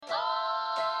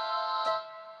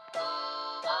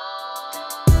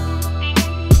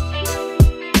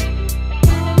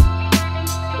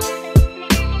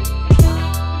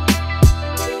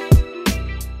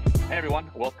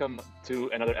everyone. Welcome to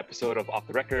another episode of Off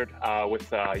the Record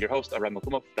with your host, Aram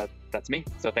Makumov. That's me.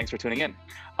 So thanks for tuning in.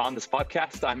 On this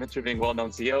podcast, I'm interviewing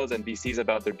well-known CEOs and VCs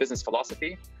about their business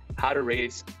philosophy, how to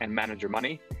raise and manage your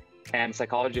money, and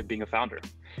psychology of being a founder.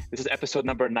 This is episode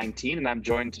number 19, and I'm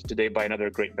joined today by another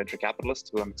great venture capitalist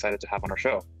who I'm excited to have on our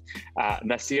show.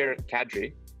 Nasir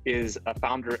Kadri is a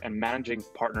founder and managing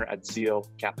partner at Zeal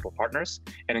Capital Partners,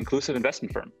 an inclusive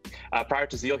investment firm. Prior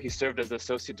to Zeal, he served as the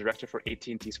associate director for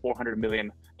AT&T's $400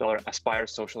 million Aspire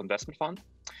Social Investment Fund.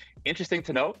 Interesting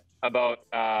to note about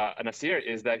Nasir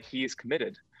is that he is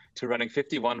committed to running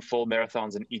 51 full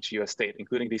marathons in each US state,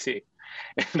 including DC,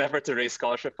 in an effort to raise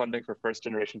scholarship funding for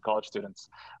first-generation college students.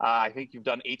 I think you've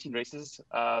done 18 races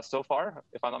so far,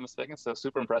 if I'm not mistaken, so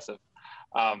super impressive.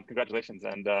 Congratulations,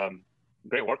 and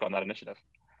great work on that initiative.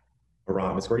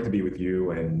 Aram, it's great to be with you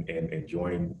and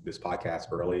join this podcast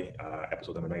early,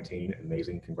 episode number 19.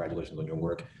 Amazing. Congratulations on your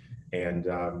work. And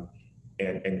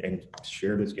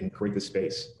share this and create this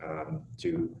space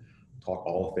to talk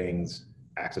all things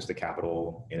access to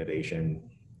capital, innovation,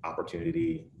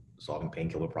 opportunity, solving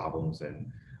painkiller problems. And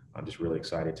I'm just really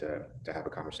excited to have a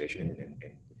conversation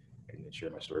and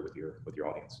share my story with your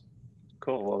audience.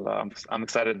 Cool. Well, I'm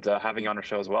excited having you on our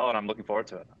show as well, and I'm looking forward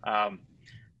to it.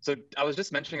 So I was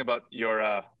just mentioning about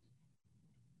your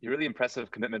really impressive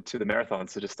commitment to the marathon.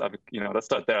 So just, let's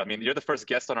start there. I mean, you're the first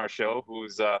guest on our show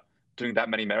who's doing that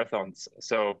many marathons.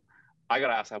 So I got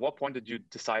to ask, at what point did you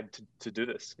decide to do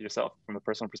this yourself from a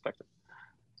personal perspective?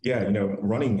 Yeah,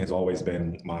 running has always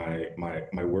been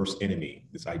my worst enemy.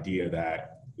 This idea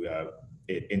that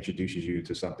it introduces you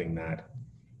to something that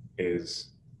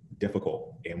is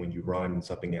difficult. And when you run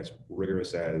something as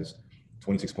rigorous as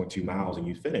 26.2 miles and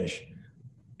you finish,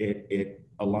 it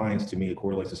aligns to me, it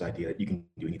correlates this idea that you can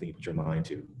do anything you put your mind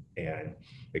to. And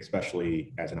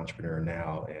especially as an entrepreneur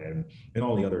now and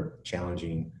all the other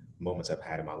challenging moments I've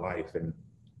had in my life. And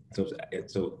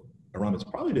so Aram, it's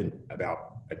probably been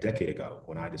about a decade ago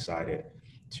when I decided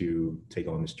to take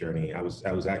on this journey. I was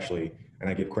actually, and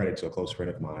I give credit to a close friend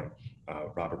of mine,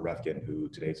 Robert Refkin, who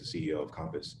today is the CEO of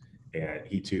Compass. And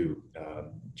he too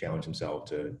challenged himself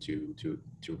to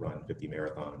run 50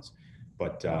 marathons.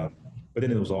 But then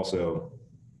there was also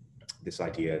this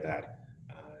idea that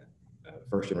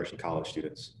first generation college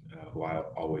students, who I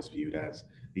always viewed as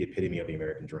the epitome of the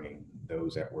American dream,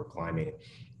 those that were climbing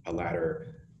a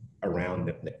ladder around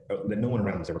that no one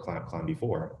around them has ever climbed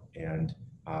before. And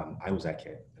I was that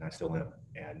kid, and I still am.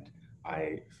 And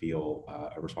I feel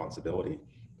a responsibility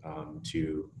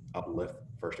to uplift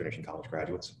first generation college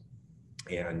graduates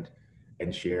and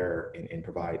share and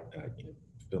provide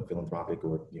philanthropic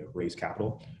or raise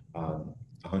capital.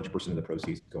 100% of the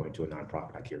proceeds going to a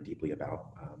nonprofit I care deeply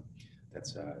about.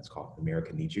 It's called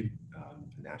America Needs You,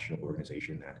 a national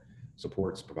organization that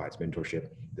provides mentorship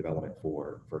development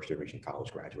for first generation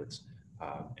college graduates.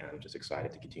 And I'm just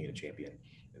excited to continue to champion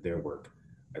their work.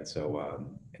 And so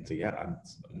yeah, I'm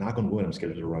not going to win. I'm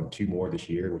scheduled to run 2 more this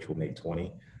year, which will make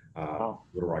 20.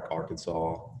 Little Rock,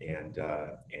 Arkansas, and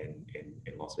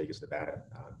in Las Vegas, Nevada,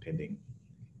 pending,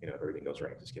 if everything goes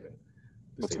right, just given.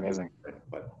 That's amazing.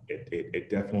 But it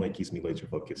definitely keeps me laser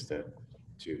focused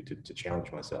to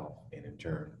challenge myself, and in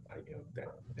turn,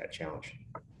 that challenge.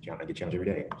 I get challenged every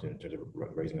day in terms of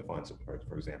raising a fund,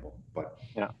 for example. But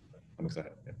yeah, I'm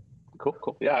excited. Yeah.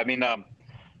 Cool. Yeah, I mean,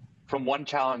 from one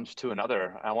challenge to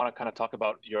another, I want to kind of talk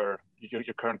about your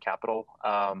current capital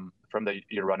from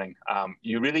you're running.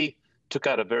 You really took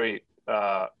out a very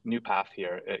new path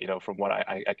here. From what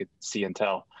I could see and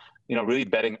tell. Really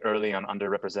betting early on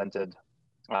underrepresented,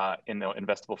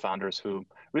 investable founders who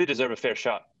really deserve a fair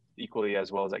shot, equally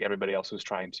as well as everybody else who's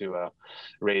trying to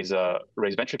raise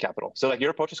venture capital. So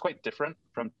your approach is quite different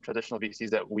from traditional VCs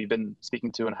that we've been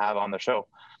speaking to and have on the show.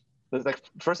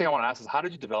 First thing I want to ask is, how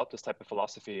did you develop this type of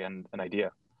philosophy and an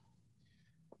idea?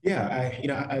 Yeah,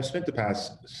 I've spent the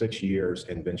past 6 years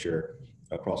in venture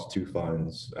across 2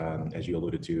 funds, as you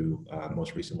alluded to,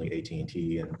 most recently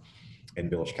AT&T and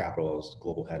Village Capital as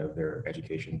global head of their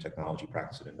education, technology,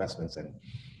 practice, and investments, and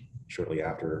shortly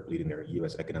after leading their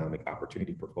U.S. economic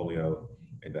opportunity portfolio,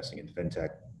 investing in fintech,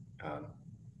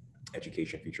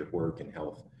 education, future work, and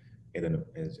health, and then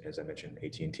as I mentioned,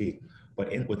 AT&T.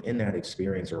 But within that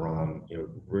experience, Aram,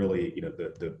 really,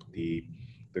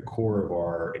 the core of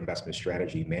our investment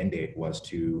strategy mandate was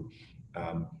to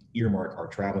earmark our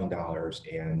traveling dollars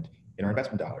and our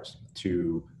investment dollars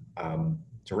to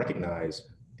recognize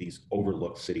these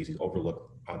overlooked cities, these overlooked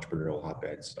entrepreneurial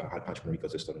hotbeds, entrepreneurial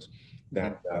ecosystems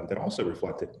that also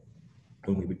reflected,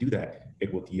 when we would do that,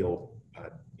 it would yield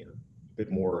a bit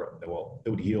more. Well, it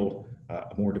would yield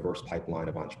a more diverse pipeline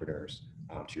of entrepreneurs.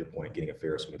 To your point, getting a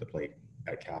fair swing at the plate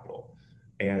at capital.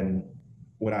 And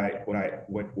what I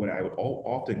would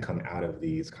often come out of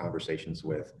these conversations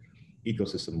with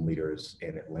ecosystem leaders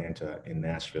in Atlanta, in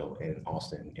Nashville, in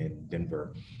Austin, in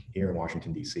Denver, here in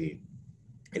Washington, D.C.,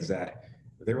 is that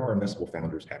there are investable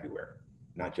founders everywhere,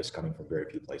 not just coming from very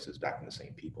few places, backing the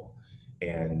same people.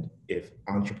 And if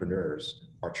entrepreneurs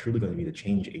are truly going to be the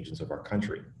change agents of our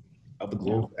country, of the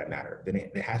globe for that matter, then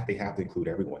they have to include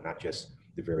everyone, not just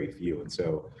the very few. And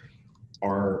so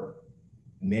our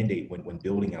mandate when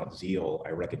building out Zeal,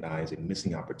 I recognize a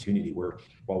missing opportunity where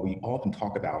while we often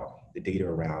talk about the data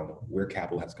around where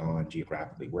capital has gone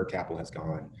geographically, where capital has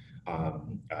gone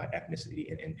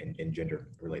ethnicity and gender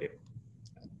related,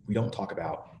 we don't talk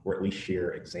about or at least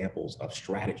share examples of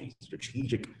strategies,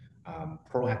 strategic,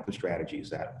 proactive strategies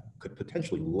that could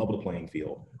potentially level the playing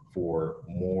field for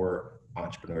more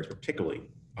entrepreneurs, particularly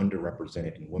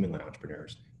underrepresented and women-led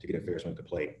entrepreneurs, to get a fair swing at the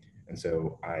plate. And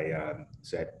so I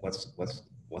said, let's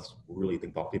really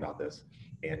think thoughtfully about this,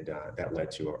 and that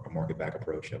led to a market back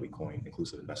approach that we coined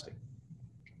inclusive investing.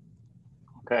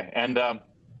 Okay, and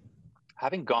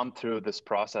having gone through this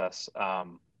process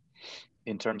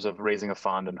in terms of raising a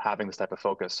fund and having this type of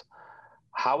focus,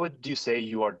 how would you say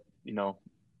you are,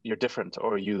 you're different,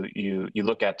 or you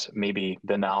look at maybe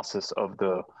the analysis of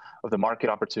the market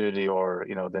opportunity or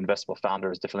the investable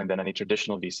founders differently than any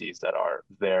traditional VCs that are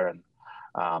there and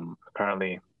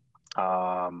currently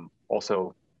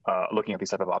also looking at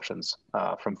these type of options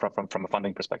from a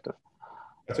funding perspective?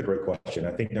 That's a great question.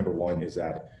 I think number one is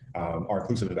that our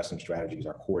inclusive investing strategy is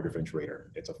our core differentiator.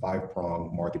 It's a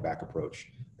 5-pronged market back approach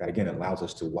that, again, allows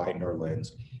us to widen our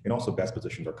lens and also best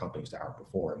positions our companies to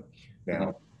outperform.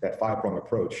 Now, that 5-pronged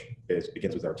approach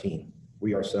begins with our team.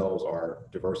 We ourselves are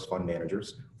diverse fund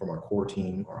managers from our core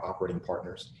team, our operating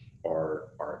partners,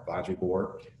 our advisory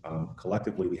board.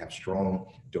 Collectively, we have strong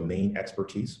domain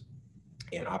expertise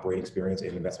and operating experience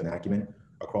and investment acumen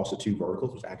across the 2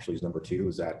 verticals, which actually is number 2,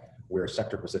 is that we're a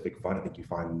sector-specific fund. I think you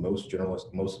find most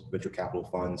venture capital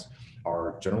funds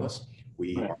are generalists.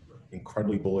 We are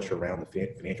incredibly bullish around the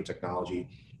financial technology,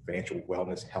 financial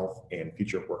wellness, health, and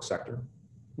future of work sector.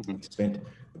 We spent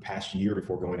the past year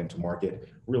before going into market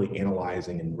really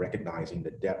analyzing and recognizing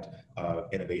the depth of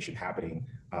innovation happening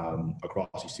across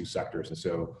these 2 sectors. And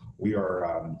so we are,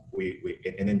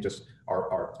 and then just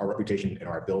our reputation and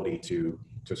our ability to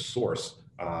source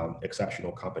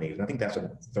exceptional companies. And I think that's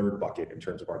a 3rd bucket in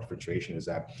terms of our differentiation, is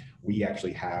that we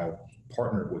actually have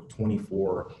partnered with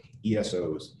 24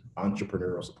 ESOs,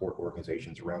 entrepreneurial support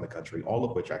organizations around the country, all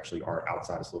of which actually are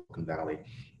outside of Silicon Valley,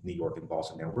 New York, and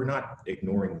Boston. Now, we're not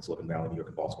ignoring Silicon Valley, New York,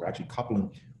 and Boston. We're actually coupling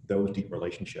those deep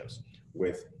relationships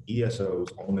with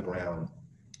ESOs on the ground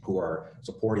who are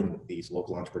supporting these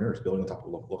local entrepreneurs, building on top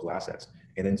of local assets.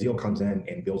 And then Zeal comes in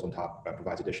and builds on top,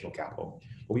 provides additional capital.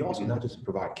 But we also not just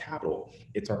provide capital,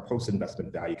 it's our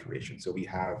post-investment value creation. So we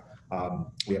have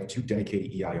 2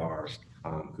 dedicated EIRs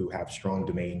who have strong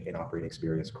domain and operating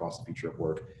experience across the future of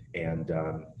work and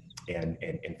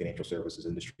financial services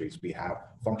industries. We have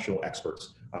functional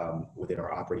experts within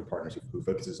our operating partners who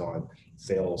focuses on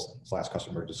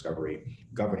sales/customer discovery,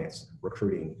 governance,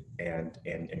 recruiting, and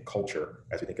culture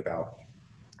as we think about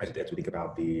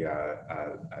the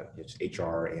just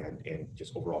HR and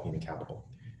just overall human capital.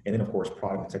 And then, of course,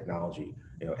 product and technology,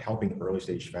 helping early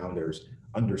stage founders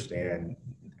understand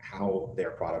how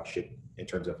their product should, in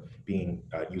terms of being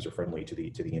user friendly to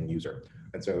the end user.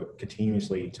 And so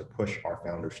continuously to push our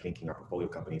founders thinking, our portfolio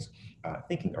companies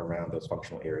thinking around those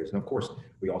functional areas. And of course,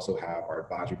 we also have our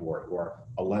advisory board, who are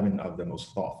 11 of the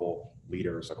most thoughtful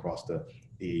leaders across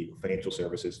the financial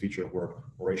services, future of work,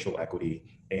 racial equity,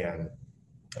 and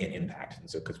impact. And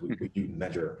so, because we do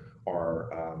measure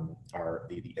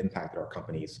the impact that our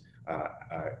companies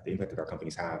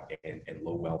have in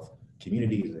low wealth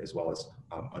communities, as well as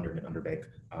underbanked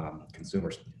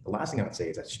consumers. The last thing I would say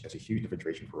is that's a huge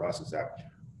differentiation for us, is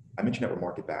that I mentioned that we're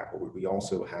market back, but we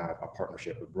also have a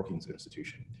partnership with Brookings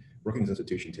Institution. Brookings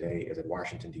Institution today is a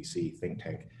Washington, D.C. think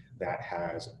tank that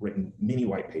has written many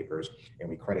white papers, and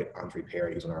we credit Andre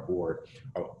Perry, who's on our board,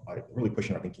 really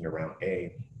pushing our thinking around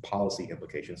policy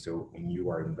implications. So when you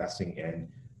are investing in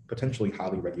potentially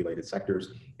highly regulated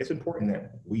sectors, it's important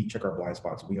that we check our blind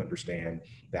spots. We understand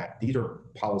that these are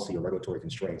policy or regulatory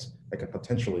constraints that can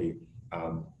potentially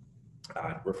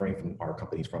refrain from our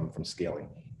companies from scaling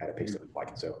at a pace that we like.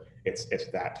 And so it's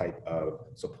that type of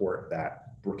support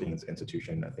that Brookings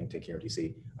Institution, I think, take care of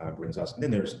DC, brings us. And then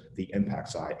there's the impact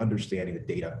side, understanding the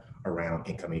data around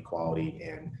income inequality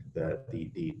and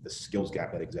the skills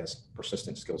gap that exists,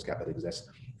 persistent skills gap that exists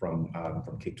from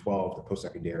K-12 to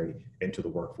post-secondary into the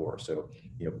workforce. So,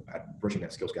 bridging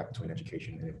that skills gap between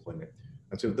education and employment.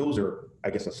 And so those are, I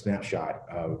guess, a snapshot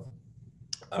of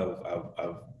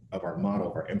of our model,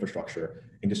 of our infrastructure,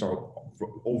 and just our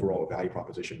overall value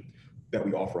proposition that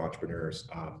we offer entrepreneurs,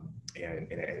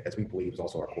 and as we believe is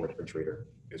also our core differentiator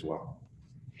as well.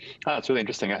 It's really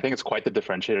interesting. I think it's quite the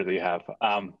differentiator that you have.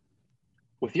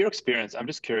 With your experience, I'm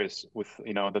just curious, with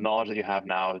the knowledge that you have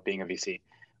now as being a VC,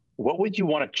 what would you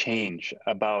want to change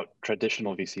about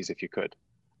traditional VCs if you could?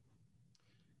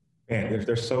 Man,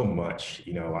 there's so much.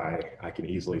 I can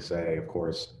easily say, of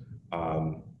course,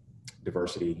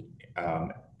 diversity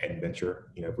and venture.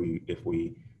 If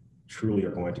we truly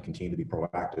are going to continue to be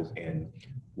proactive and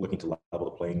looking to level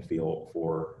the playing field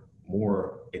for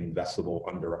more investable,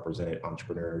 underrepresented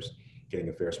entrepreneurs getting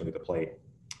a fair swing at the plate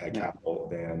at capital,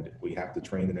 then we have to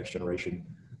train the next generation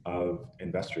of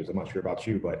investors. I'm not sure about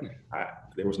you, but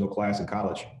there was no class in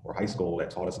college or high school that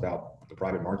taught us about the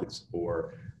private markets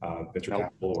or venture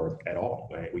capital or at all.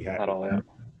 Right? We had at all,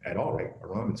 right?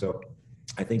 And so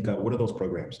I think what are those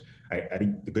programs? I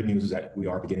think the good news is that we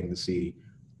are beginning to see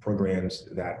programs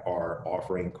that are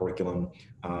offering curriculum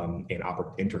and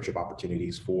internship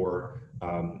opportunities for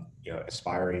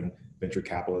aspiring venture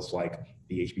capitalists like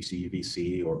the HBCU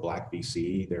VC or Black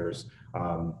VC.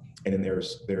 And then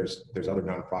there's other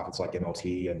nonprofits like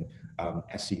MLT and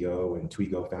SEO and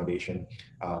Twigo Foundation.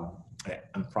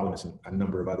 I'm probably missing a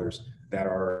number of others that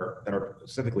are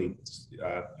specifically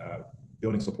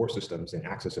building support systems and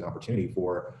access and opportunity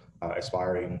for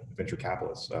aspiring venture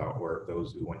capitalists or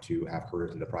those who want to have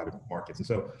careers in the private markets. And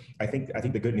so I think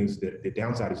the good news, the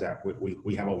downside is that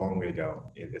we have a long way to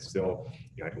go. It's still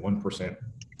 1%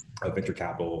 of venture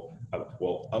capital,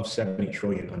 of 70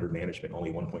 trillion under management,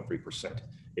 only 1.3%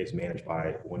 is managed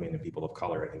by women and people of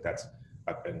color. I think that's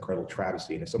an incredible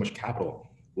travesty, and there's so much capital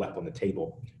left on the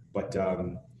table. But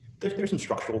there's some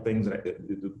structural things that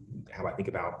how I think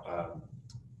about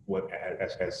what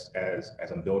as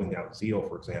I'm building out Zeo,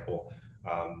 for example,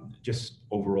 just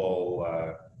overall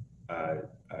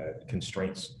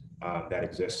constraints that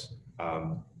exist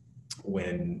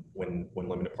when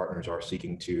limited partners are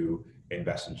seeking to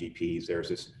invest in GPs. There's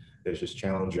this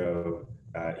challenge of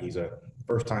he's a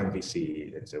first-time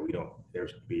VC, and so we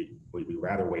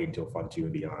rather wait until Fund 2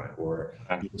 and beyond, or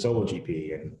he's a solo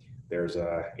GP, and there's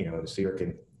the seer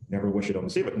can never wish it on the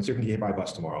seer, but the seer can get hit by a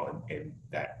bus tomorrow, and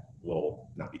that will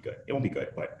not be good. It won't be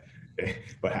good, but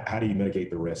how do you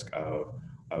mitigate the risk of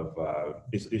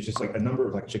it's just like a number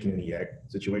of like chicken and the egg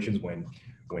situations when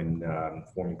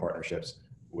forming partnerships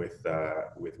with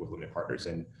limited partners.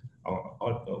 And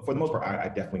for the most part, I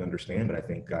definitely understand, but I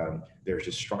think there's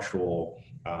just structural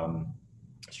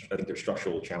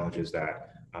challenges that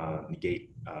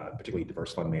negate particularly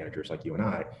diverse fund managers like you and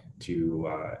I to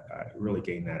really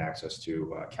gain that access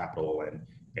to capital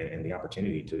and the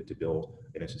opportunity to build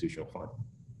an institutional fund.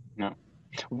 Yeah.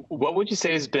 What would you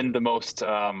say has been the most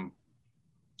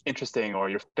interesting or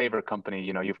your favorite company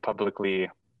you've publicly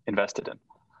invested in?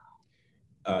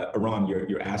 Aram,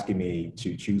 you're asking me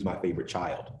to choose my favorite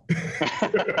child.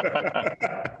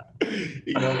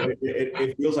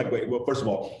 It feels like, well, first of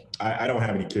all, I don't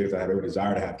have any kids. I have every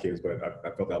desire to have kids, but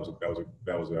I felt that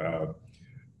was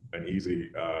an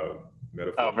easy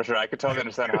metaphor. Oh, for sure. I could totally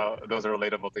understand how those are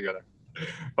relatable together.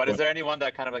 But is there anyone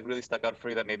that kind of like really stuck out for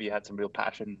you that maybe you had some real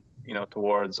passion,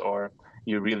 towards, or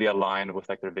you really aligned with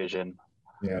like their vision?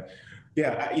 Yeah.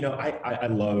 I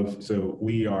love, so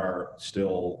we are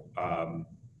still,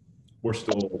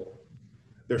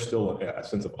 there's still a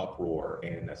sense of uproar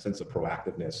and a sense of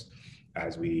proactiveness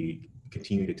as we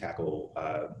continue to tackle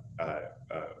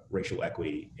racial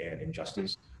equity and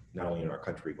injustice, not only in our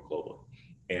country, but globally.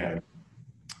 And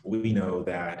we know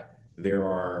that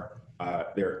there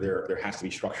has to be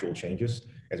structural changes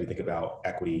as we think about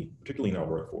equity, particularly in our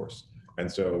workforce.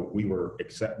 And so we were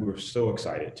so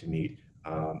excited to meet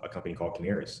a company called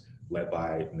Canaris, led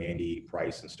by Mandy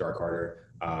Price and Star Carter,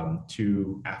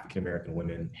 two African-American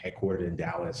women headquartered in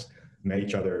Dallas, met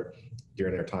each other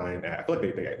during their time. I feel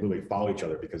like they literally follow each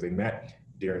other because they met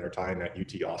during their time at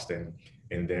UT Austin,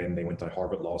 and then they went to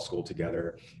Harvard Law School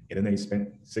together, and then they spent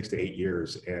 6 to 8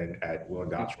 years at Will &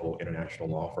 Gotshal International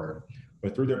Law Firm.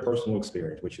 But through their personal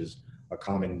experience, which is a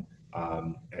common,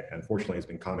 unfortunately, has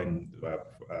been common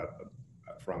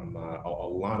from a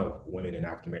lot of women and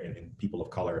African people of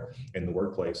color in the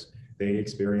workplace, they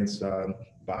experience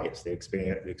bias. They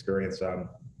experience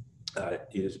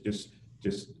is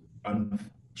just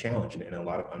unchallenged and a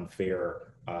lot of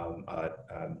unfair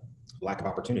lack of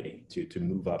opportunity to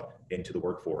move up into the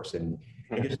workforce, and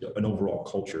just an overall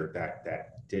culture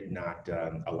that did not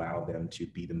allow them to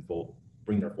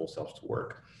bring their full selves to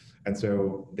work. And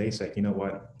so they said, you know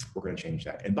what, we're going to change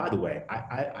that. And by the way,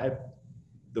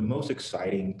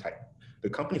 the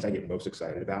companies I get most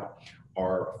excited about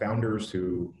are founders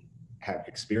who have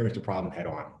experienced a problem head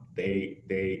on. They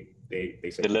say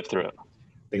They live through it.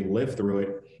 They live through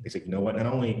it. They say, you know what? Not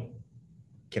only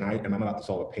am I about to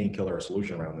solve a painkiller or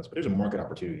solution around this, but there's a market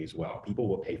opportunity as well. People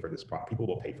will pay for this People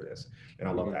will pay for this. And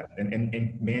I love that.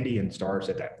 And Mandy and Star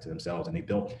said that to themselves, and they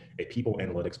built a people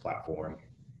analytics platform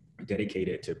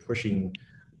dedicated to pushing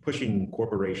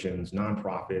corporations,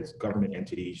 nonprofits, government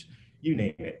entities, you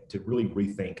name it, to really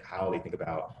rethink how they think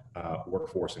about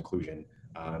workforce inclusion,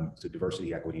 so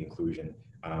diversity, equity, inclusion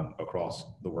across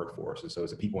the workforce. And so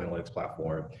it's a people analytics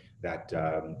platform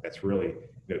that's really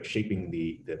shaping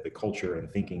the culture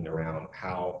and thinking around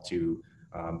how to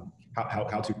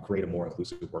create a more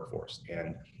inclusive workforce.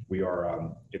 And we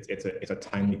are it's a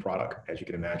timely product, as you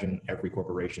can imagine. Every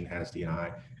corporation has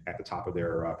D&I at the top of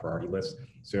their priority list.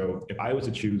 So if I was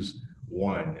to choose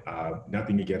one,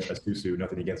 nothing against Esusu,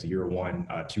 nothing against Year One,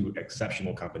 two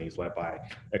exceptional companies led by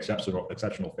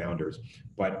exceptional founders.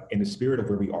 But in the spirit of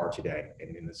where we are today,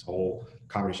 and in this whole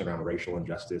conversation around racial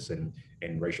injustice and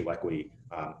racial equity,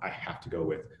 I have to go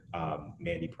with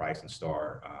Mandy Price and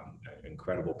Star, an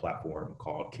incredible platform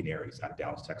called Canaries out of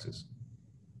Dallas, Texas.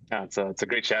 Yeah, it's a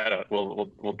great shout out.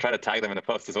 We'll try to tag them in the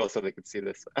post as well so they can see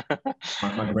this.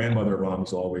 my grandmother, Ram,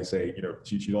 used to always say,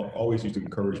 she always used to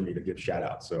encourage me to give shout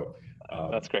outs. So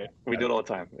that's great. We do it all the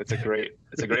time. It's a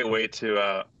great way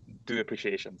to do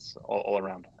appreciations all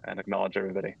around and acknowledge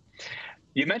everybody.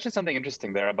 You mentioned something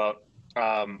interesting there about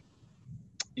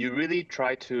you really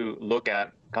try to look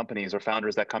at companies or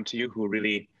founders that come to you who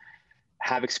really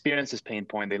have experienced this pain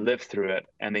point, they lived through it,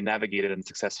 and they navigated and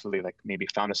successfully, like, maybe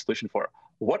found a solution for it.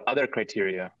 What other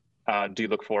criteria do you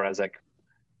look for as, like,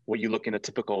 what you look in a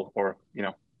typical, or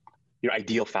your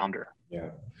ideal founder? Yeah,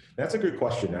 that's a good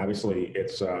question. Obviously,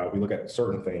 it's we look at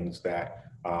certain things that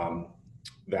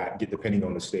get depending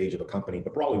on the stage of a company,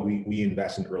 but probably we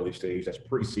invest in early stage. That's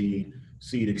pre-seed,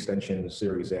 seed extension,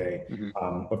 Series A.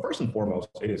 Mm-hmm. But first and foremost,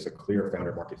 it is a clear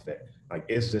founder market fit. Like,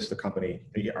 is this the company?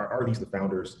 Are these the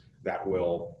founders that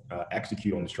will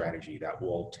execute on the strategy, that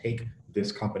will take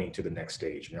this company to the next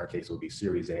stage? In our case, it would be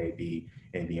Series A, B,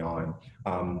 and beyond.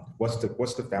 What's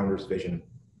the founder's vision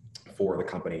for the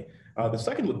company? The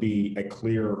second would be a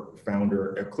clear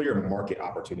market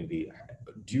opportunity.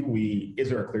 Is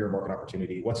there a clear market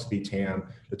opportunity? What's the TAM,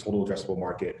 the total addressable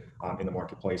market in the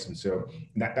marketplace? And so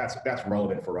that's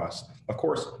relevant for us. Of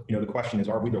course, the question is,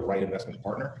 are we the right investment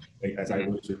partner? As I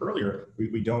alluded to earlier,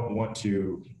 we don't want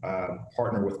to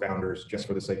partner with founders just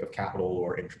for the sake of capital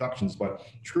or introductions, but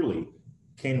truly,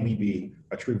 can we be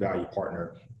a true value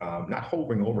partner, not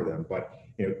hovering over them, but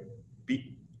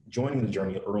be joining the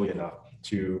journey early enough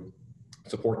to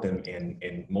support them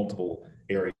in multiple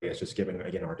areas, just given,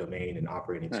 again, our domain and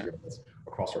operating experience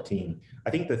across our team. I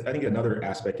think another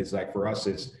aspect is, like, for us,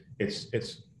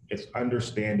 it's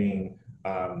understanding,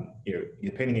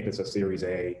 depending if it's a Series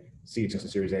A, seed to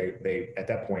Series A, at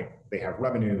that point they have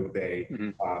revenue, they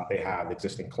have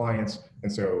existing clients,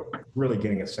 and so really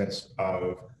getting a sense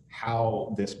of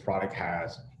how this product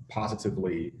has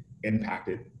positively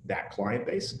impacted that client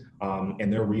base,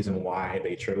 and their reason why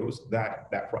they chose that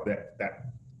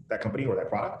company or that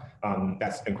product.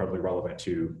 That's incredibly relevant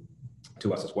to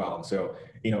us as well. And so,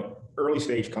 early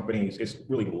stage companies is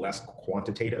really less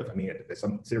quantitative. I mean, at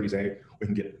some Series A, we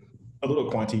can get a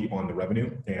little quantity on the revenue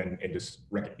and just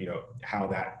how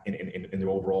that in the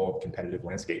overall competitive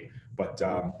landscape. But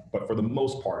for the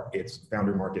most part, it's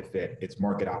founder market fit, it's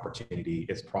market opportunity,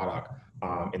 it's product,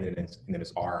 and then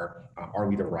it's are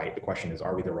we the right? The question is,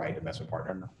 are we the right investment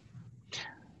partner?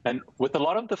 And with a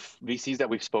lot of the VCs that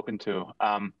we've spoken to,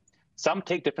 some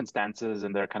take different stances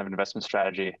in their kind of investment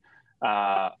strategy.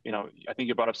 I think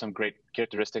you brought up some great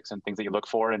characteristics and things that you look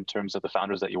for in terms of the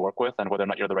founders that you work with and whether or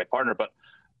not you're the right partner. But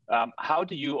how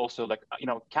do you also,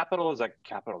 capital is like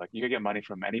capital, like you can get money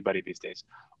from anybody these days.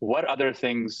 What other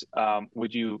things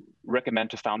would you recommend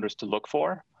to founders to look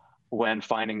for when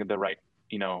finding the right,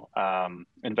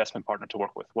 investment partner to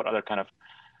work with? What other kind of,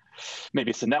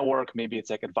 maybe it's a network, maybe it's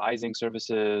like advising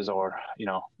services, or,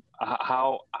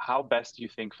 how best do you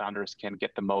think founders can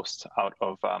get the most out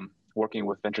of working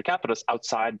with venture capitalists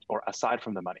outside or aside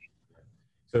from the money?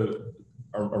 So,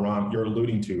 Aram, you're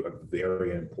alluding to a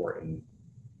very important,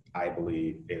 I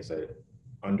believe, is a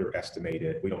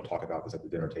underestimated. We don't talk about this at the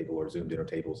dinner table or Zoom dinner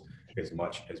tables as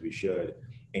much as we should,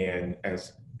 and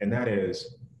that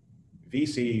is,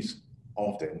 VCs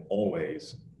often,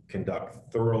 always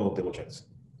conduct thorough diligence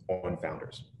on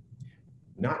founders.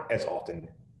 Not as often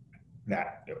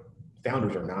that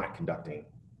founders are not conducting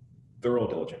thorough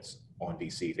diligence on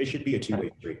VCs. It should be a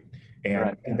two-way street. And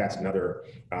I think that's another,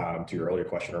 to your earlier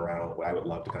question around what I would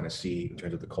love to kind of see in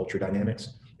terms of the culture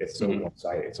dynamics, it's so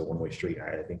one-sided. It's a one-way street.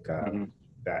 I think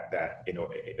that in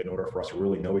order for us to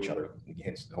really know each other,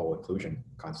 hence the whole inclusion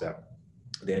concept,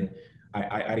 then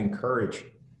I'd encourage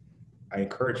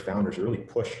founders to really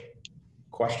push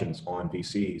questions on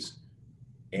VCs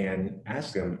and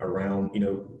ask them around,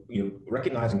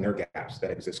 recognizing their gaps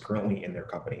that exist currently in their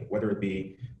company, whether it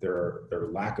be their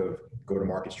lack of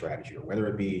go-to-market strategy, or whether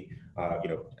it be,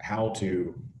 how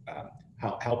to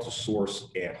source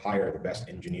and hire the best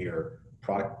engineer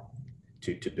product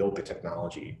to build the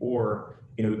technology, or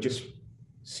just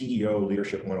CEO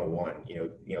leadership 101.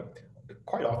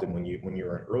 Quite often when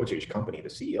you're an early stage company, the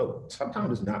CEO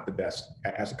sometimes is not the best.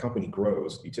 As a company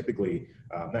grows, you typically,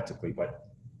 not typically, but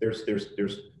there's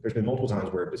been multiple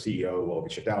times where the CEO will be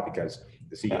shipped out because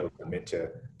the CEO is meant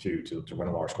to run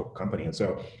a large company. And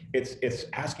so it's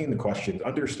asking the questions,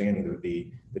 understanding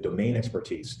the domain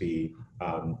expertise, the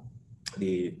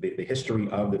history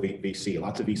of the VC.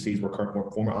 Lots of VCs were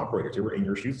former operators. They were in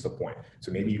your shoes at some point.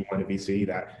 So maybe you want a VC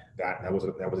that was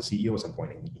a CEO at some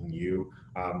point, and you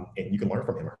can learn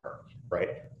from him or her,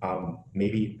 right?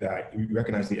 Maybe that you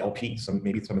recognize the LPs.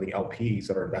 Maybe some of the LPs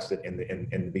that are invested in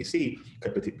the VC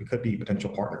could be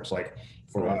potential partners. Like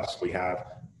for us, we have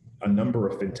a number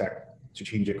of fintech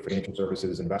strategic financial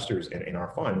services investors in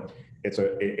our fund. It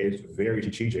is very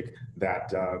strategic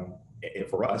that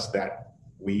for us that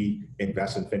we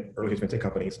invest in early fintech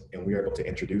companies, and we are able to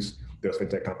introduce those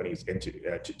fintech companies into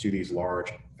to these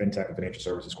large fintech and financial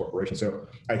services corporations. So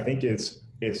I think it's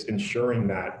ensuring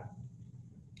that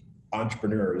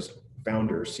entrepreneurs,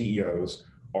 founders, CEOs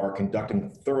are conducting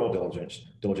thorough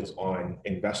diligence on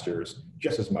investors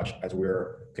just as much as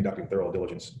we're conducting thorough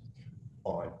diligence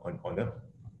on them.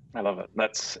 I love it.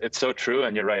 It's so true,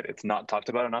 and you're right. It's not talked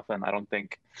about enough, and I don't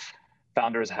think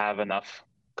founders have enough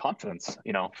confidence,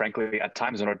 frankly, at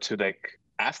times in order to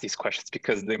ask these questions,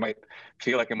 because they might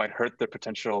feel like it might hurt their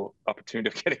potential opportunity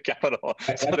of getting capital.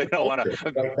 So they don't want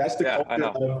to. That's the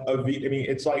culture of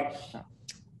it's like,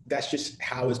 that's just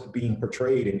how it's being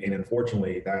portrayed. And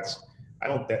unfortunately, that's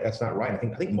not right. I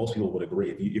think most people would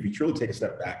agree. If you truly take a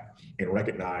step back and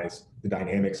recognize the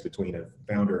dynamics between a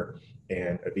founder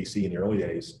and a VC in the early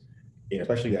days, and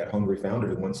especially that hungry founder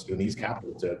who needs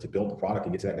capital to build the product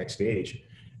and get to that next stage,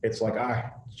 it's like,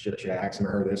 should I ask him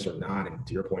or her this or not? And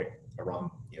to your point, around,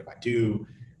 if I do,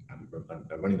 I'm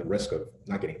running the risk of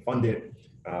not getting funded,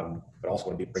 but also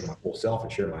want to bring my full self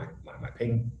and share my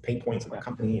pain points in my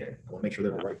company, and I want to make sure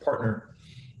they're the right partner.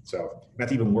 So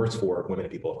that's even worse for women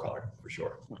and people of color, for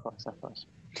sure. Of course.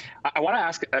 I want to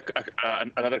ask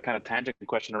another kind of tangent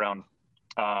question around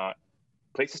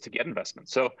places to get investment.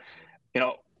 So,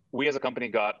 we as a company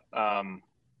got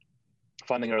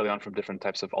funding early on from different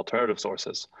types of alternative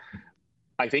sources.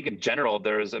 I think in general,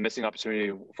 there is a missing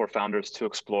opportunity for founders to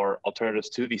explore alternatives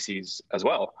to VCs as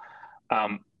well.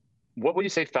 What would you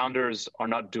say founders are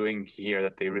not doing here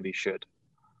that they really should?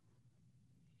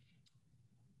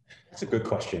 That's a good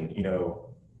question.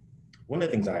 One of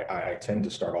the things I tend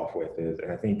to start off with is,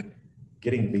 and I think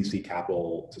getting VC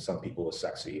capital to some people is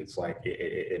sexy. It's like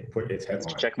it's headline.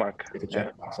 It's a check mark. It's a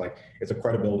check box. Like it's a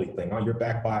credibility thing. Oh, you're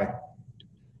backed by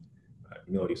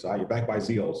humility side. You're backed by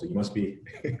Zeal, so you must be.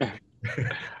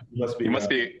 you must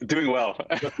be doing well.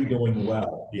 You must be doing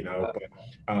well,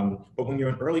 But when you're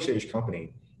an early stage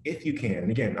company, if you can,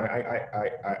 and again,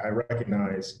 I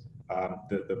recognize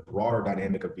the broader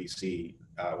dynamic of VC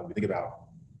when we think about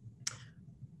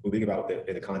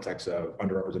in the context of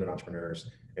underrepresented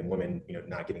entrepreneurs and women,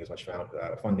 not getting as much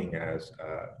funding as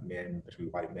men,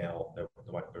 particularly the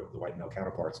white male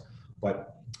counterparts.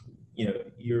 But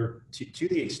you're to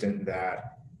the extent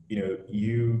that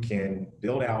you can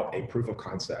build out a proof of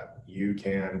concept, you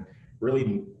can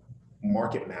really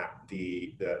market map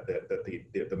the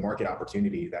market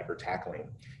opportunity that you're tackling.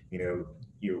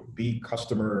 You be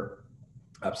customer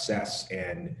obsessed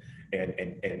and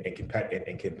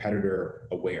competitor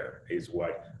aware is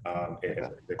what is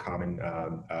the common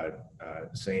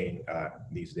saying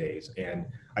these days. And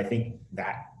I think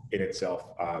that in itself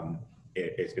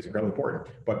is incredibly important.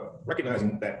 But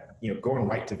recognizing that going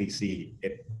right to VC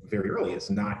very early is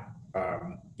not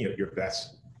your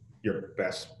best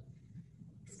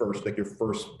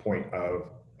first point of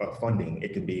funding.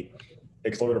 It can be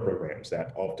accelerator programs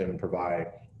that often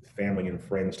provide family and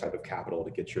friends type of capital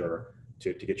to get your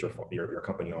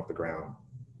company off the ground.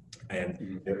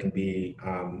 And there can be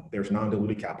there's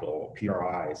non-diluted capital,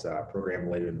 PRIs, program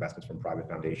related investments from private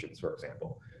foundations, for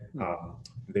example.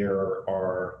 There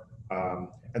are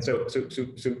and so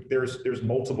there's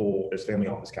multiple. There's family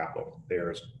office capital.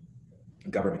 There's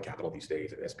government capital these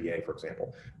days at SBA, for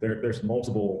example. There's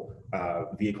multiple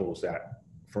vehicles that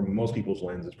from most people's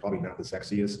lens, it's probably not the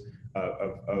sexiest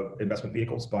of investment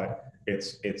vehicles, but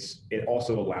it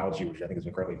also allows you, which I think is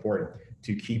incredibly important,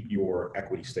 to keep your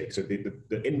equity stake. So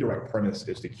the indirect premise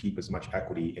is to keep as much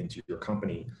equity into your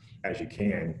company as you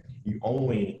can. You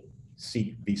only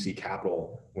seek VC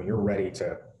capital when you're ready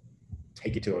to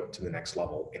take it to the next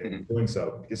level. And in doing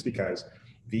so, just because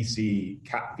VC,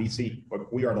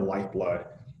 we are the lifeblood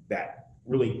that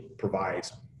really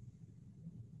provides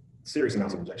serious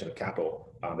amounts of injection of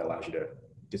capital that allows you to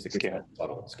just to get to the next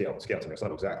level, scale to the next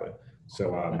level. Exactly.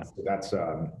 So,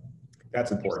 so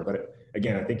that's important. But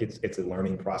again, I think it's a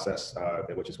learning process,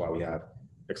 which is why we have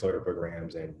accelerator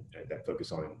programs and that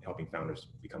focus on helping founders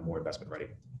become more investment ready.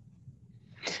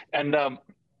 And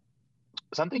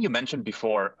something you mentioned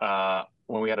before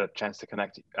when we had a chance to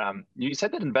connect, you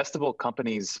said that investable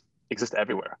companies exist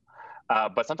everywhere,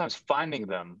 but sometimes finding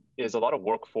them is a lot of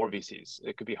work for VCs.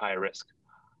 It could be higher risk.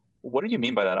 What do you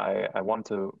mean by that? I want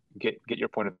to get your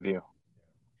point of view.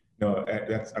 No,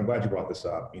 I'm glad you brought this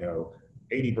up.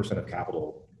 80% of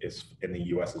capital is in the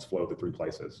U.S. is flowed to three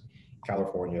places: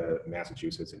 California,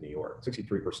 Massachusetts, and New York.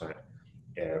 63%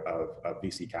 of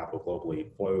VC capital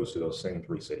globally flows to those same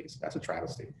three cities. That's a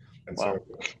travesty. And wow.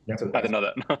 So I didn't know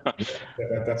that.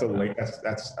 that's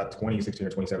a 2016 or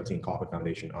 2017 Kauffman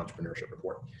Foundation entrepreneurship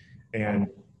report. And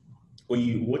when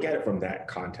you look at it from that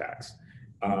context,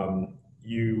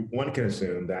 one can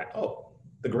assume that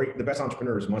the best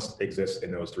entrepreneurs must exist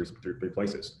in those three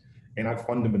places. And I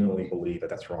fundamentally believe that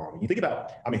that's wrong. You think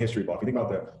about, I'm a history buff. You think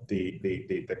about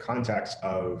the context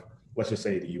of, let's just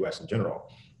say, the U.S. in general.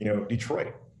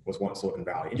 Detroit was once Silicon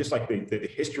Valley, and just like the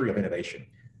history of innovation.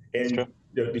 And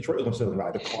Detroit was once Silicon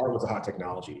Valley. The car was a hot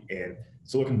technology, and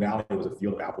Silicon Valley was a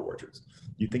field of apple orchards.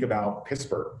 You think about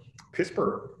Pittsburgh.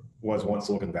 Pittsburgh was once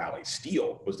Silicon Valley.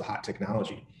 Steel was the hot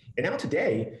technology. And now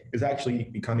today is actually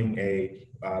becoming a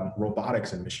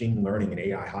robotics and machine learning and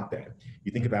AI hotbed.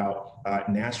 You think about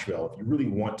Nashville. If you really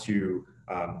want to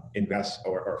invest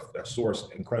or source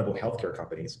incredible healthcare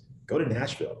companies, go to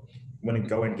Nashville. You want to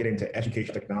go and get into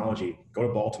education technology, go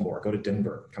to Baltimore, go to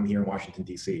Denver, come here in Washington,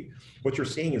 D.C. What you're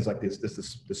seeing is like this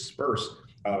disperse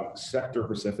of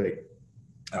sector-specific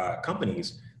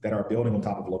companies that are building on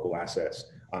top of local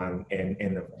assets. And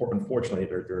unfortunately,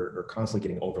 they're constantly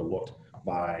getting overlooked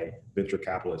by venture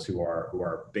capitalists who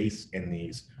are based in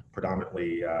these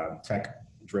predominantly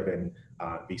tech-driven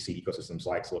VC ecosystems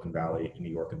like Silicon Valley, New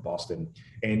York, and Boston.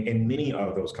 And many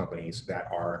of those companies that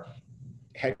are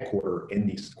headquartered in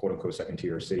these quote-unquote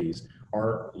second-tier cities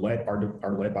are led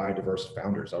by diverse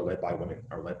founders, are led by women,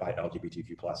 are led by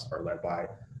LGBTQ+, are led by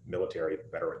military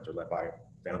veterans, are led by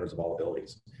founders of all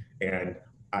abilities. And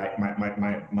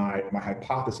my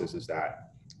hypothesis is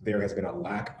that there has been a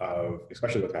lack of,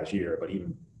 especially the past year, but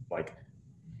even like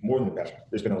more than that,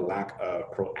 there's been a lack of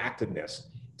proactiveness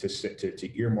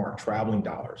to earmark traveling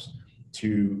dollars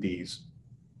to these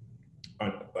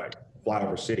like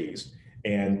flyover cities.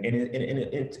 And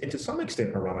to some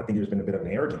extent, Aram, I think there's been a bit of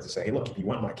an arrogance to say, hey, look, if you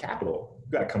want my capital,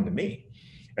 you got to come to me.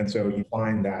 And so you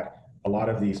find that a lot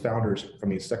of these founders from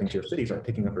these second-tier cities are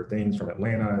picking up their things from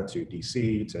Atlanta to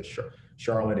DC to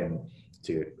Charlotte and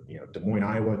to Des Moines,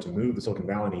 Iowa, to move to Silicon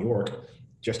Valley, New York,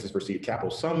 just to receive capital.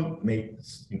 Some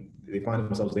they find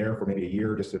themselves there for maybe a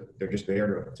year, they're just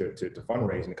there to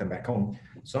fundraise and to come back home.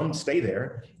 Some stay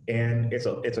there, and it's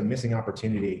a missing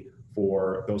opportunity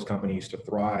for those companies to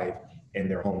thrive in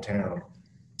their hometown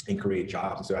and create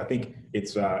jobs. And so I think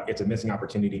it's a missing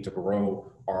opportunity to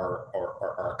grow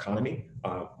our economy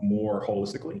more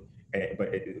holistically.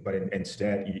 But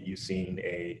instead, you've seen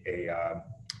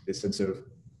this sense of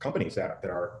companies that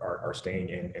are staying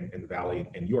in the Valley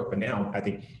in New York. But now I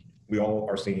think we all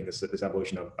are seeing this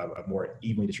evolution of a more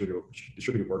evenly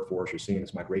distributed workforce. You're seeing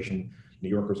this migration. New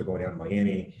Yorkers are going down to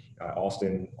Miami,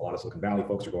 Austin. A lot of Silicon Valley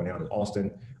folks are going down to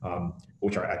Austin,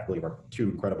 which I believe are two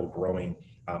incredible growing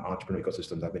entrepreneurial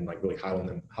ecosystems. I've been like really high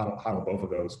on both of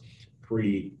those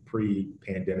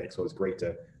pre-pandemic. So it's great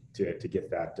to get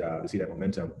that to see that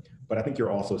momentum. But I think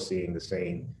you're also seeing the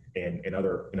same in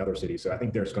other cities. So I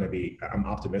think there's going to be. I'm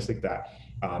optimistic that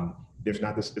there's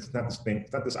not this. It's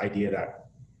not this idea that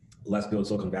let's build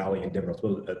Silicon Valley and Denver. Let's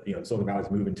build, Silicon Valley's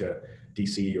moving to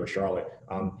DC or Charlotte.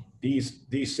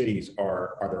 These cities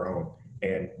are their own,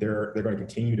 and they're going to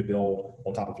continue to build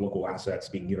on top of local assets,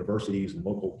 being universities and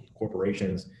local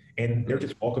corporations, and they're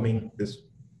just welcoming this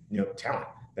talent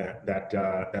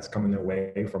that's coming their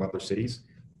way from other cities.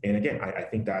 And again, I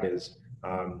think that is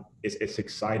it's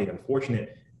exciting.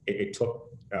 Unfortunate, it took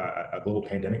a global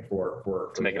pandemic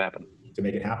for to make it happen. To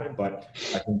make it happen, but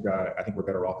I think we're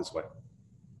better off this way.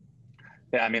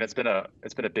 Yeah, I mean, it's been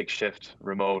a big shift,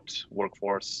 remote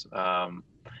workforce.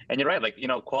 And you're right, like,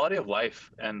 quality of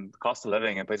life and cost of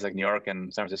living in places like New York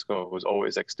and San Francisco was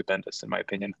always like stupendous in my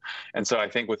opinion. And so I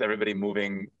think with everybody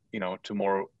moving, to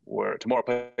more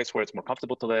place where it's more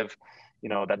comfortable to live,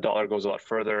 that dollar goes a lot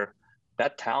further.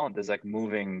 That talent is like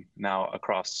moving now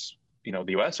across, the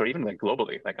US or even like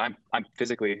globally. Like I'm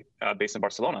physically based in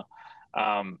Barcelona.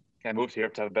 I moved here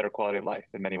to have a better quality of life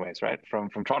in many ways, right? From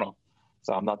Toronto.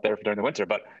 So I'm not there during the winter,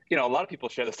 but a lot of people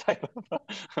share this type of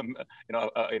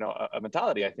a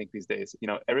mentality. I think these days,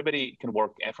 everybody can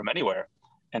work from anywhere,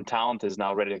 and talent is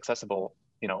now readily accessible,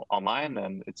 online,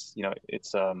 and it's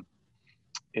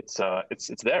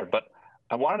there. But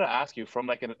I wanted to ask you from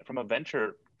a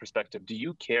venture perspective, do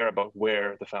you care about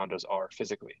where the founders are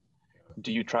physically?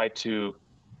 Do you try to,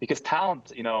 because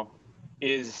talent,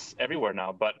 is everywhere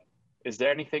now, but is there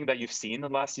anything that you've seen in the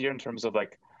last year in terms of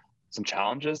like some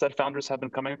challenges that founders have been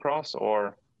coming across,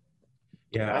 or?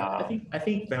 Yeah, I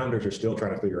think founders are still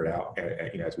trying to figure it out,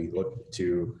 as we look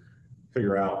to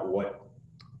figure out what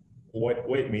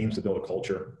it means to build a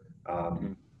culture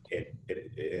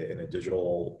in a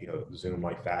digital,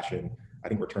 Zoom-like fashion. I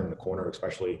think we're turning the corner,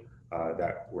 especially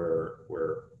that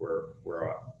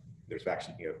there's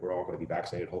vaccine. We're all going to be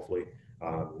vaccinated, hopefully,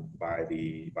 or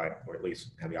at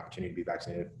least have the opportunity to be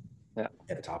vaccinated at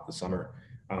the top of the summer.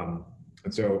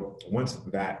 And so once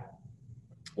that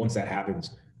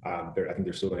happens, I think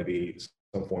there's still going to be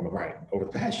some form of right. Over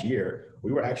the past year,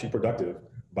 we were actually productive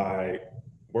by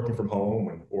working from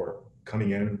home or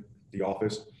coming in the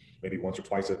office maybe once or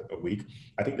twice a week.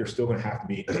 I think there's still going to have to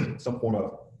be some form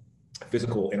of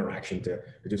physical interaction to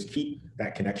just keep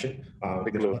that connection.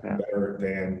 There's nothing better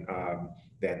than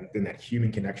that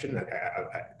human connection.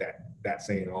 That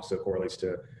saying also correlates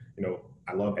to,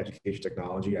 I love education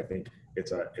technology. I think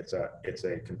it's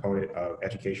a component of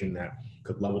education that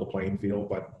could level the playing field,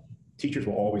 but teachers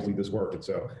will always lead this work. And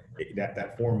so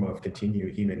that form of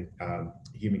continued human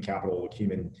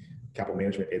capital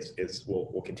management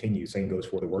will continue. Same goes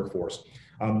for the workforce.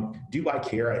 Do I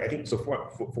care? I think so.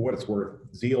 For what it's worth,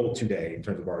 Zeal today, in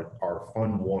terms of our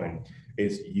Fund 1,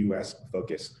 is U.S.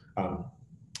 focus.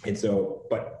 And so,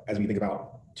 but as we think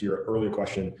about, to your earlier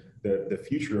question, the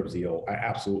future of Zeal, I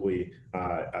absolutely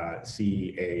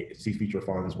see future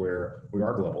funds where we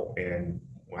are global, and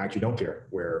I actually don't care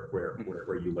where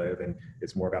you live, and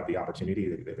it's more about the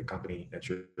opportunity, the company that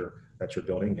you're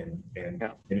building,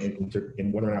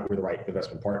 and whether or not we're the right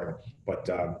investment partner. But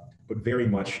very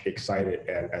much excited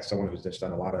as someone who's just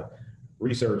done a lot of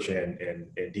research and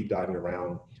deep diving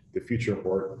around the future of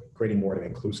work, creating more of an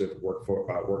inclusive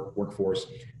workforce,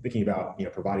 thinking about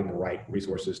providing the right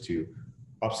resources to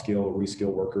upskill,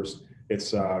 reskill workers.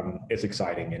 It's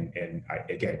exciting, and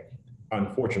again,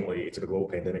 unfortunately, it's a global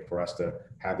pandemic for us to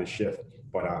have this shift.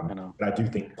 But I do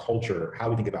think culture, how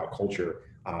we think about culture,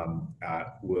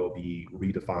 will be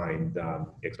redefined,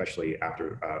 especially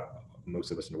after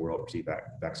most of us in the world receive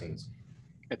vaccines.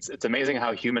 It's amazing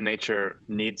how human nature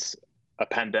needs a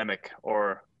pandemic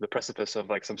or the precipice of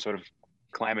like some sort of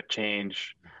climate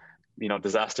change,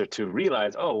 disaster to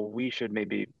realize, oh, we should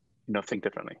maybe, think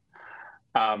differently.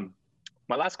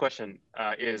 My last question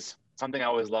is something I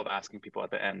always love asking people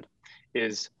at the end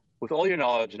is, with all your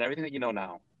knowledge and everything that you know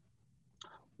now,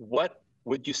 what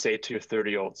would you say to your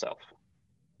 30-year-old self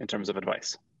in terms of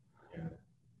advice? Yeah.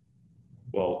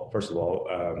 Well, first of all,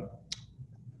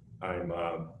 I'm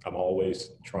always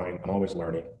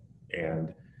learning.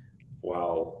 And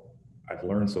while I've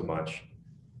learned so much,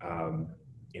 I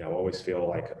always feel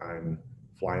like I'm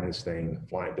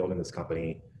building this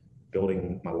company,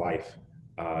 building my life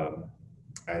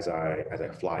as I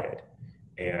fly it.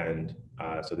 And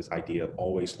so this idea of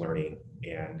always learning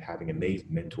and having amazing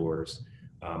mentors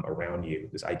around you,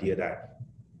 this idea that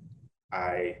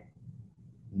I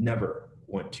never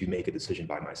want to make a decision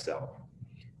by myself.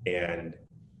 And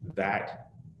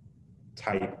that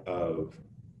type of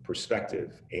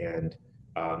perspective and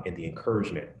the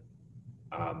encouragement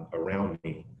around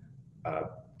me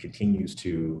continues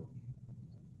to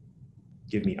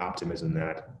give me optimism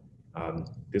that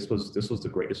this was a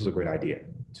great idea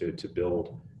to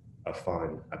build a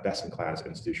fund, a best-in-class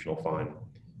institutional fund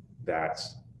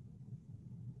that's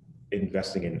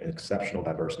investing in exceptional,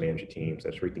 diverse management teams,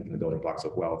 that's rethinking the building blocks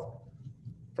of wealth,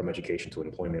 from education to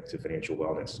employment to financial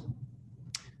wellness.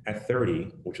 At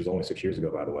 30, which was only 6 years ago,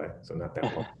 by the way, so not that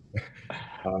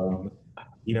long,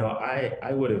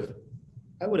 I would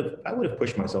have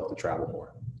pushed myself to travel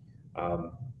more.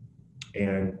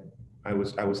 And I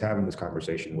was having this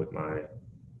conversation with my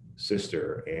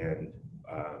sister and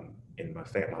my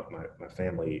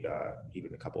family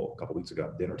even a couple weeks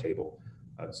ago, dinner table,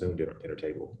 Zoom dinner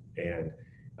table, and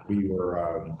we were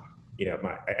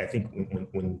I think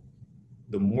when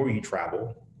the more you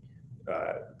travel,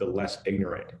 the less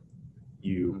ignorant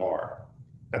you are.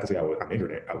 Not to say I'm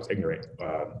ignorant, I was ignorant,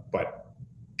 but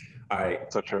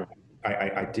So true.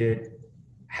 I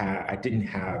didn't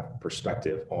have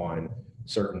perspective on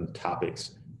certain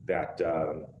topics that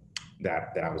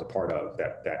that I was a part of.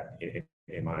 That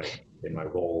in my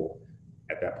role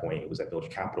at that point, it was at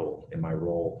Village Capital. In my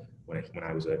role when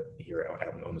I was here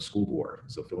on the school board,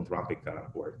 so philanthropic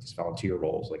or just volunteer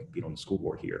roles, like being on the school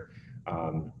board here,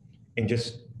 and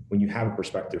just when you have a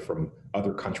perspective from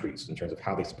other countries in terms of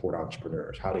how they support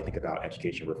entrepreneurs, how they think about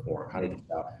education reform, how they think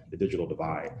about the digital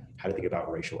divide, how they think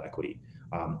about racial equity,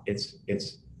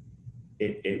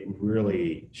 it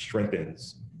really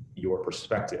strengthens your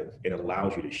perspective. It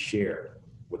allows you to share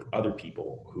with other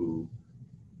people who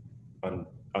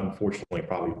unfortunately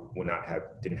probably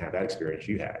didn't have that experience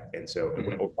you had, and so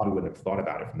or probably wouldn't have thought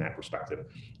about it from that perspective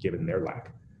given their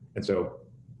lack. And so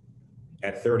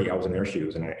at 30, I was in their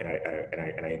shoes, and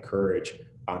I encourage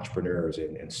entrepreneurs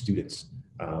and students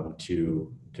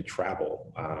to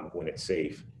travel when it's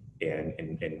safe, and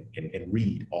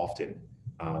read often,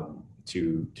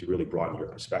 to really broaden your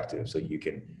perspective, so you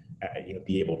can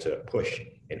be able to push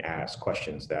and ask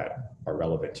questions that are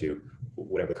relevant to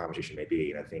whatever the conversation may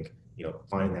be. And I think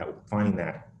finding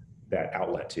that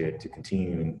outlet to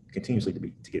continuously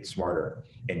to get smarter,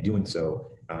 and doing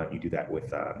so, you do that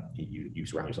with you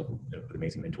surround yourself with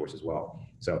amazing mentors as well.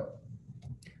 So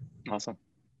awesome.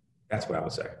 That's what I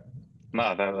would say.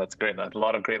 No, that's great. A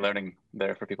lot of great learning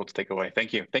there for people to take away.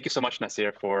 Thank you. Thank you so much,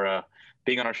 Nasir, for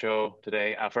being on our show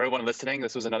today. For everyone listening,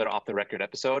 this was another Off the Record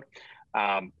episode.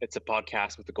 It's a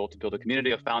podcast with the goal to build a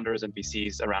community of founders and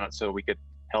VCs around it so we could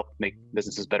help make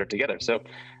businesses better together. So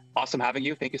awesome having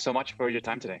you. Thank you so much for your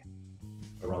time today.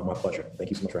 Around, my pleasure. Thank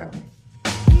you so much for having me.